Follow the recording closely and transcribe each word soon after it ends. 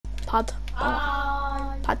pad.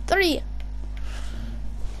 Pad 3.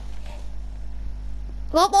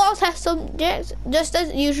 Got more test subjects, just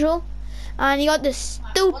as usual. And you got this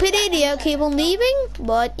stupid idiot keep on leaving,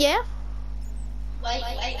 but yeah. Wait.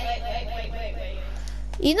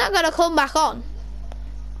 He's not gonna come back on.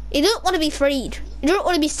 He doesn't want to be freed. He doesn't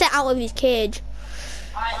want to be set out of his cage.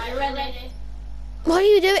 Alright, you ready? What are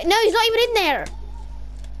you doing? No, he's not even in there.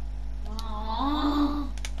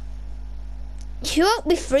 He won't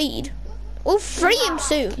be freed. We'll free him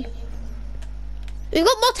soon. We've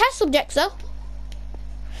got more test subjects though.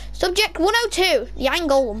 Subject 102, the Iron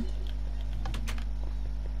Golem.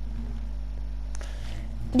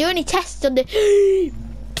 Do any tests on the...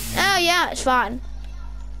 Oh yeah, it's fine.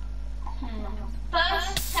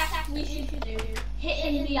 First test we should do,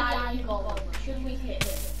 hitting the Iron Golem. Should we hit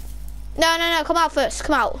him? No, come out first,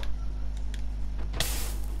 come out.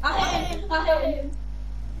 I hit him.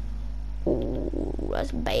 Ooh,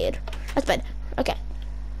 that's bad. That's bad. Okay.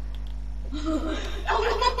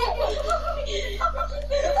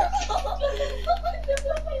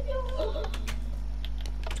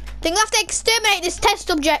 Think we'll have to exterminate this test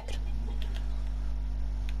subject.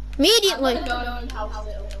 Immediately.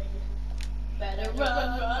 Better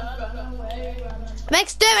run away, I'm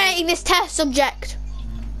exterminating this test subject.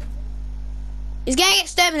 He's getting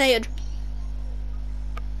exterminated.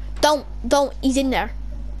 Don't, he's in there.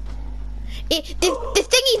 The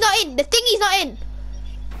thing he's not in,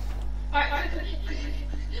 Alright,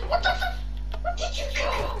 what the fuck? Where did you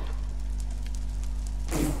go?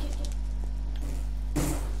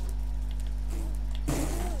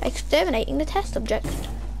 Exterminating the test subject.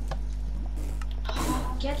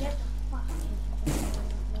 Get it.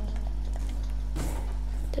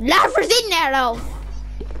 The lava's in there though.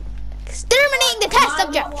 Exterminating the test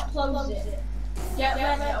subject. Get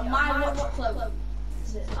ready, mine what closes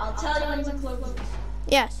it. I'll tell you when to close it.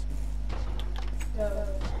 Yes. Go.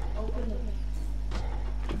 Open it.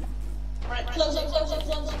 Right, close it.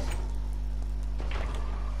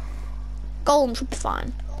 Golem should be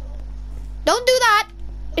fine. Don't do that.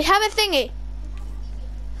 We have a thingy.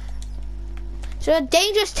 It's a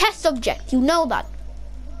dangerous test subject. You know that.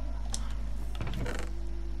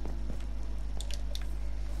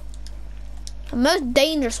 The most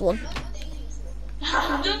dangerous one.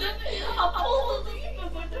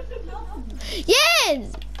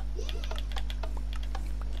 Yes!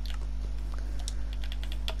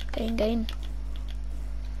 Get in.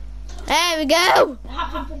 There we go! No,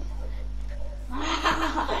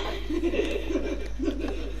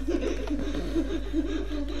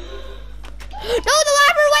 the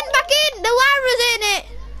lava went back in! The lava's in it!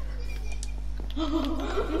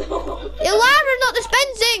 The lava's not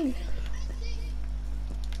dispensing!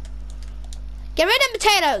 Get rid of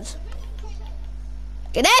potatoes!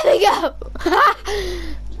 There we go!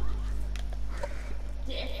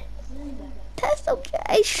 Test subject,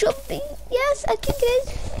 it should be. Yes, I think it is.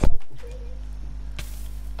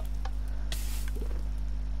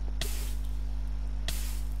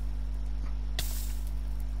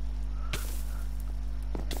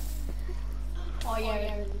 Oh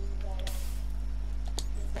yeah.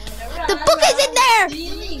 The book is in there!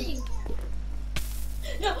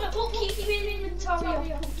 No, put keep in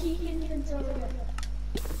inventory. Keep in inventory.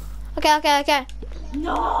 Okay. No!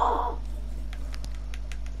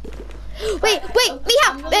 Wait,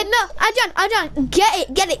 Mihal, no, Arjan, get it.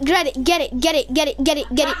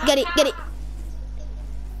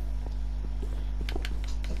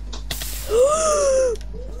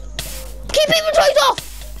 Keep inventories off!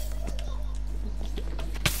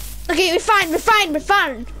 Okay, we're fine.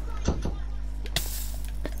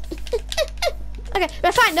 Okay,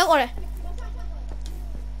 we're fine, don't worry.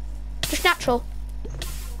 Just natural.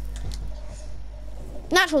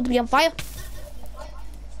 Natural to be on fire.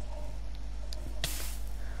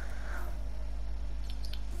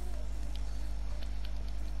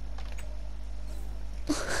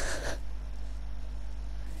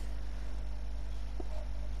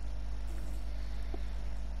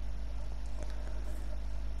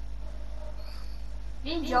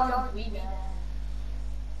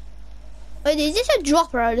 Wait, is this a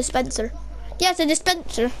dropper or a dispenser? Yeah, it's a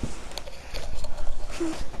dispenser.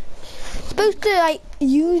 Supposed to like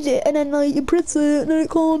use it and then like you press it and then it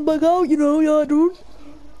comes back out, you know, yeah, dude.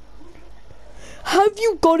 Have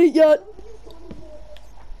you got it yet?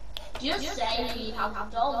 Just say you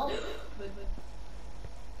have done.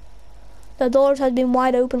 The doors has been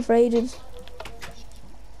wide open for ages.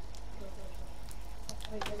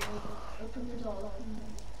 Open the door.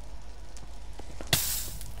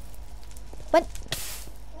 What?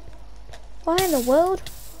 Why in the world?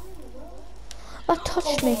 That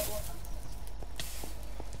touched me.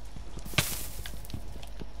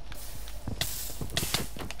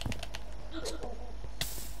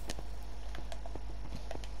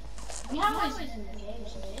 Hammer's in the game,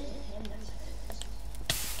 so it isn't him that's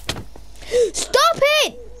Stop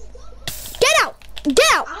it! Get out!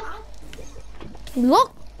 Get out!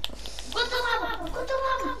 Look. Go to lava! Go to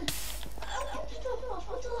lava!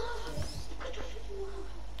 Go to lava!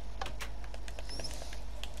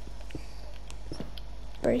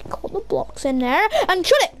 Break all the blocks in there and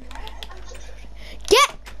shoot it!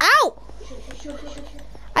 Get out!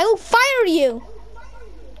 I will fire you!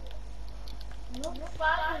 Don't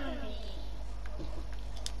fire me.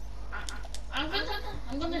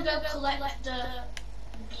 I'm gonna go collect the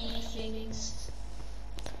bee things.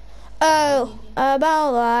 Oh,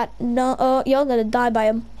 about that. No, you're gonna die by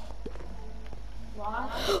them. Why?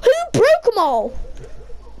 Who broke them all?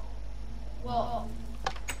 Well,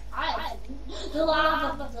 I didn't. The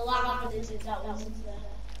lava did it, that wasn't there.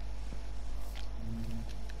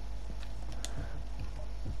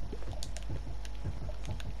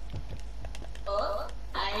 Oh,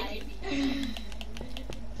 I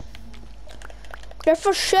They're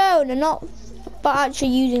for show, they're not but actually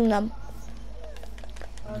using them.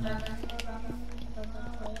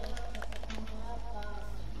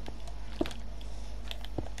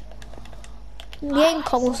 Getting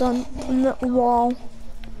cobblestone on the wall.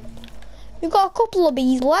 We've got a couple of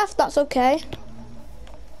bees left, that's okay.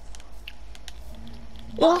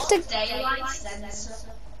 You'll have to... daylight sensor.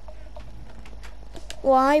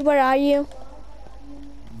 Why? Where are you?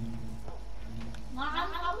 No, I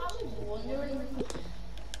was just wondering.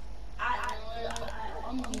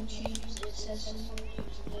 On YouTube it says someone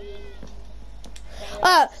using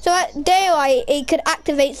Oh, so at daylight it could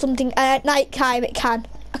activate something, and at night time it can.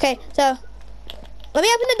 Okay, so let me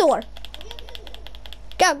open the door.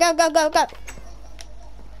 Go, go, go, go, go.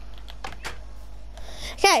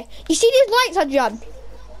 Okay, you see these lights on, John?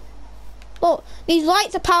 Look, these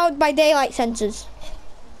lights are powered by daylight sensors.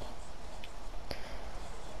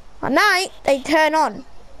 At night, they turn on.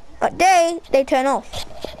 At day, they turn off.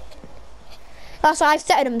 That's what I've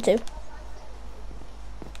set them to.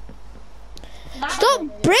 Stop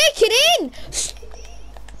breaking in!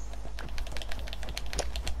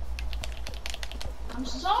 I'm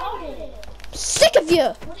sorry. Sick of you!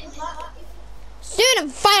 What is that? Soon I'm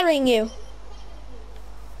firing you.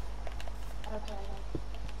 Okay.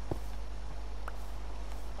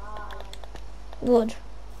 Bye. Good.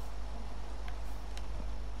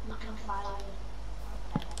 I'm not gonna fire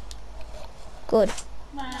you. Good.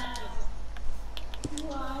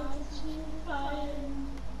 Why did you fire me?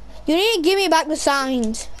 You need to give me back the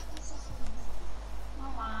signs.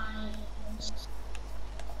 Why?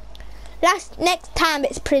 Next time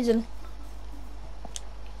it's prison.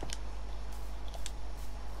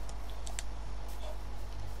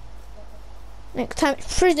 Next time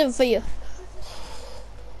it's prison for you.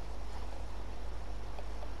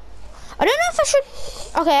 I don't know if I should...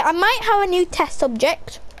 Okay, I might have a new test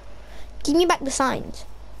subject. Give me back the signs.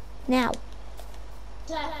 Now.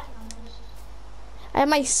 I have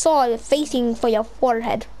my sword facing for your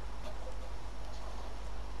forehead.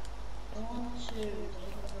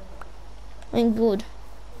 And good.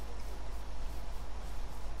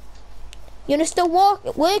 You wanna still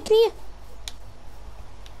work here?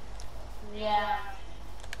 Yeah.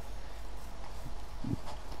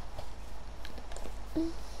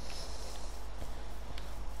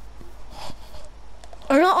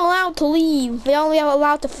 We're not allowed to leave. We're only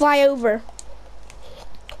allowed to fly over.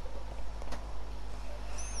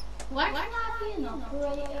 Why can I be an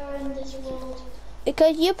operator in this world?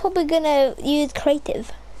 Because you're probably gonna use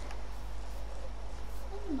creative.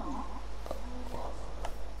 I'm not.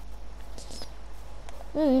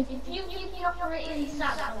 Mm. If you keep me operating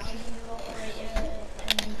that, I'll keep you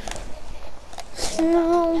operating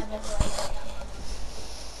No.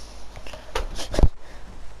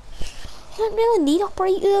 I don't really need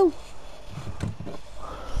operator though.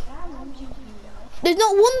 There's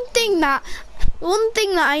not one thing that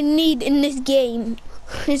I need in this game,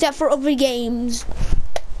 except for other games.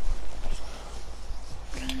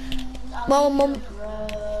 Well, Mum.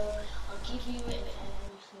 I'll give you everything.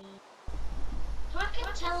 So I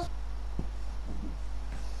can tell.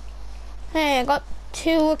 Hey, I got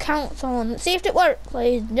 2 accounts on. Let's see if it works,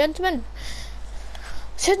 ladies and gentlemen.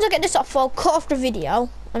 As soon as I get this off, I'll cut off the video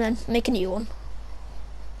and then make a new one.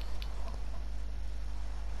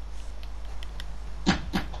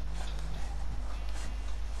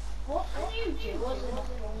 What can you do?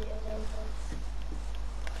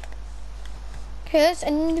 Okay, let's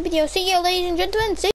end the video. See you, ladies and gentlemen. See